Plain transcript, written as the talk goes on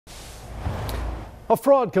A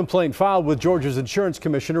fraud complaint filed with Georgia's insurance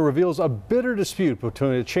commissioner reveals a bitter dispute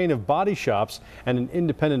between a chain of body shops and an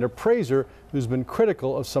independent appraiser who's been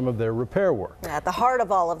critical of some of their repair work. At the heart of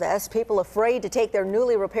all of this, people afraid to take their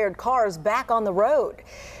newly repaired cars back on the road.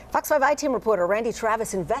 Fox 5 I-Team reporter Randy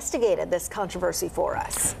Travis investigated this controversy for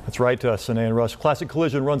us. That's right, Sine and Russ. Classic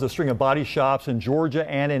Collision runs a string of body shops in Georgia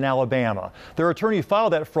and in Alabama. Their attorney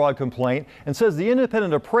filed that fraud complaint and says the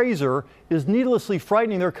independent appraiser is needlessly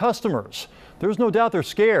frightening their customers. There's no doubt they're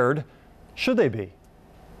scared. Should they be?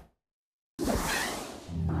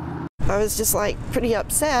 I was just pretty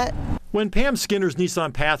upset. When Pam Skinner's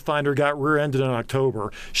Nissan Pathfinder got rear-ended in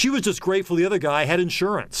October, she was just grateful the other guy had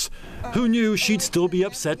insurance. Who knew she'd still be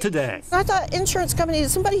upset today? I thought insurance companies,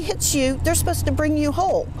 if somebody hits you, they're supposed to bring you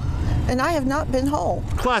whole. And I have not been whole.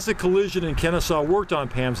 Classic Collision in Kennesaw worked on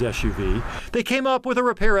Pam's SUV. They came up with a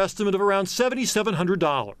repair estimate of around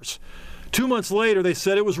 $7,700. 2 months later, they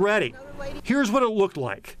said it was ready. Here's what it looked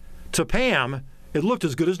like. To Pam, it looked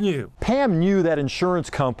as good as new. Pam knew that insurance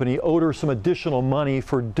company owed her some additional money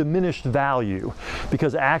for diminished value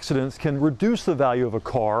because accidents can reduce the value of a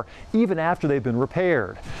car even after they've been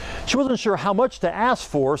repaired. She wasn't sure how much to ask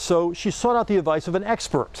for, so she sought out the advice of an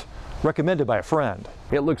expert, recommended by a friend.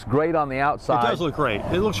 It looks great on the outside. It does look great.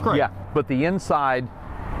 It looks great. Yeah, but the inside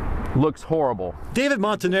looks horrible. David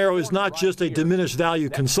Montanero is not just a diminished value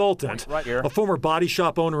consultant, a former body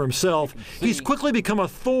shop owner himself. He's quickly become a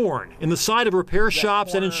thorn in the side of repair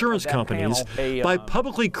shops and insurance companies by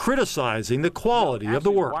publicly criticizing the quality of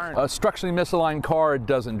the work. A structurally misaligned car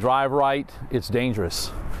doesn't drive right. It's dangerous.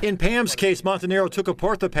 In Pam's case, Montanero took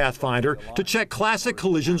apart the Pathfinder to check Classic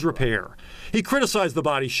Collision's repair. He criticized the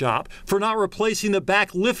body shop for not replacing the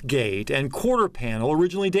back lift gate and quarter panel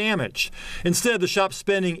originally damaged. Instead, the shop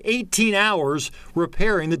spending 18 hours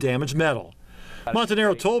repairing the damaged metal.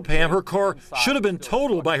 Montanero told Pam her car should have been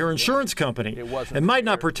totaled by her insurance company and might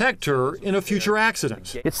not protect her in a future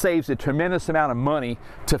accident. It saves a tremendous amount of money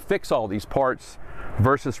to fix all these parts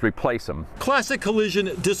versus replace them. Classic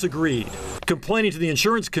Collision disagreed, complaining to the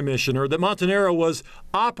insurance commissioner that Montanero was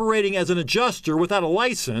operating as an adjuster without a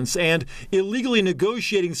license and illegally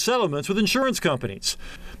negotiating settlements with insurance companies.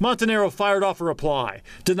 Montanero fired off a reply,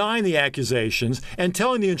 denying the accusations and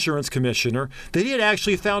telling the insurance commissioner that he had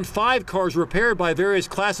actually found 5 cars repaired by various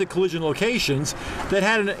Classic Collision locations that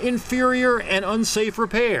had an inferior and unsafe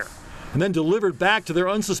repair, and then delivered back to their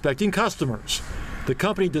unsuspecting customers. The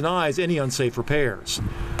company denies any unsafe repairs.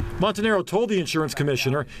 Montanero told the insurance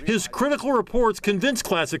commissioner his critical reports convinced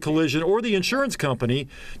Classic Collision or the insurance company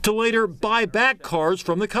to later buy back cars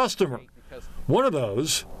from the customer. One of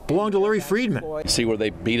those belonged to Larry Friedman. See where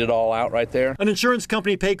they beat it all out right there? An insurance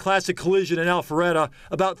company paid Classic Collision in Alpharetta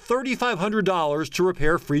about $3,500 to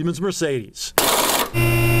repair Friedman's Mercedes.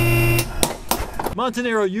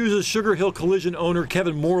 Montanero uses Sugar Hill Collision owner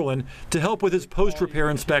Kevin Moreland to help with his post-repair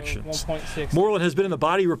inspections. Moreland has been in the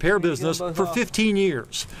body repair business for 15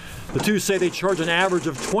 years. The two say they charge an average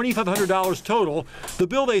of $2,500 total, the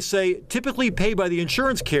bill they say typically paid by the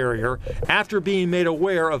insurance carrier after being made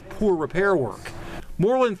aware of poor repair work.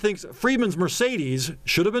 Moreland thinks Friedman's Mercedes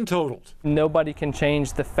should have been totaled. Nobody can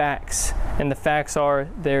change the facts, and the facts are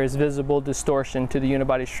there is visible distortion to the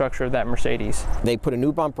unibody structure of that Mercedes. They put a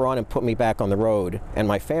new bumper on and put me back on the road and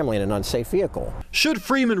my family in an unsafe vehicle. Should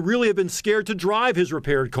Friedman really have been scared to drive his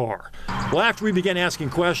repaired car? Well, after we began asking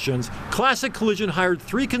questions, Classic Collision hired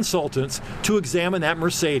 3 consultants to examine that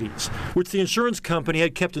Mercedes, which the insurance company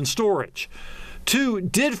had kept in storage. 2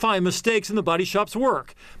 did find mistakes in the body shop's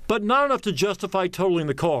work, but not enough to justify totaling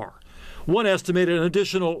the car. One estimated an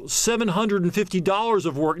additional $750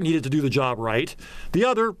 of work needed to do the job right. The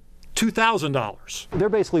other, $2,000. They're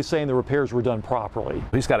basically saying the repairs were done properly.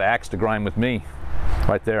 He's got an axe to grind with me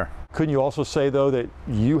right there. Couldn't you also say, though, that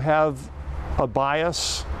you have a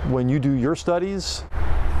bias when you do your studies?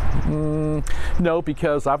 No,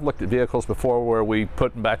 because I've looked at vehicles before where we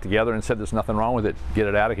put them back together and said there's nothing wrong with it, get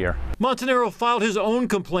it out of here. Montanero filed his own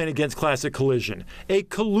complaint against Classic Collision, a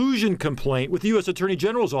collusion complaint with the U.S. Attorney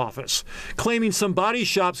General's office, claiming some body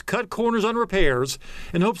shops cut corners on repairs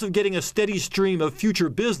in hopes of getting a steady stream of future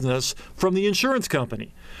business from the insurance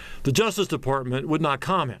company. The Justice Department would not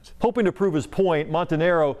comment. Hoping to prove his point,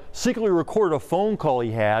 Montanero secretly recorded a phone call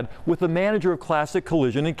he had with the manager of Classic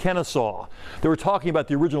Collision in Kennesaw. They were talking about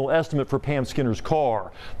the original estimate for Pam Skinner's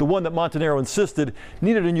car, the one that Montanero insisted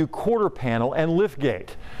needed a new quarter panel and liftgate.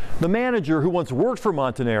 The manager, who once worked for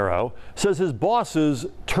Montanero, says his bosses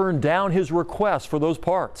turned down his request for those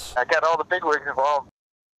parts. I got all the big wigs involved.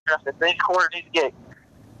 Each quarter needs a gate.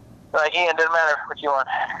 Like, Ian, doesn't matter what you want.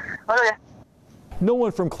 Okay. No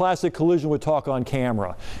one from Classic Collision would talk on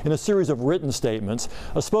camera. In a series of written statements,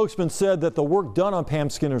 a spokesman said that the work done on Pam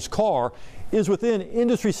Skinner's car is within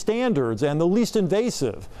industry standards and the least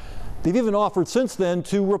invasive. They've even offered since then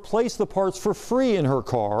to replace the parts for free in her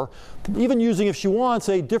car, even using, if she wants,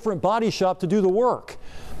 a different body shop to do the work.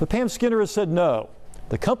 But Pam Skinner has said no.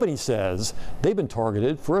 The company says they've been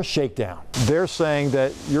targeted for a shakedown. They're saying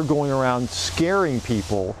that you're going around scaring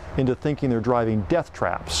people into thinking they're driving death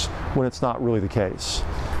traps when it's not really the case.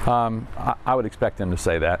 I would expect them to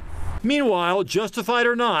say that. Meanwhile, justified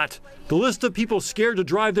or not, the list of people scared to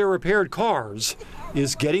drive their repaired cars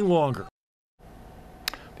is getting longer.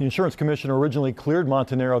 The insurance commissioner originally cleared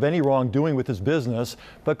Montanaro of any wrongdoing with his business,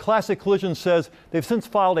 but Classic Collision says they've since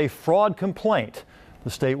filed a fraud complaint. The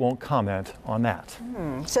state won't comment on that.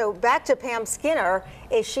 So back to Pam Skinner.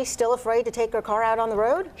 Is she still afraid to take her car out on the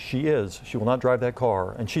road? She is. She will not drive that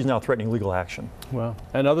car, and she's now threatening legal action. Well,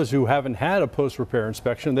 and others who haven't had a post-repair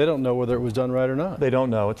inspection, they don't know whether it was done right or not. They don't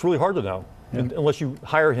know. It's really hard to know, unless you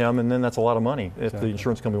hire him, and then that's a lot of money if the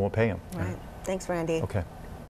insurance company won't pay him. Right. Thanks, Randy. Okay.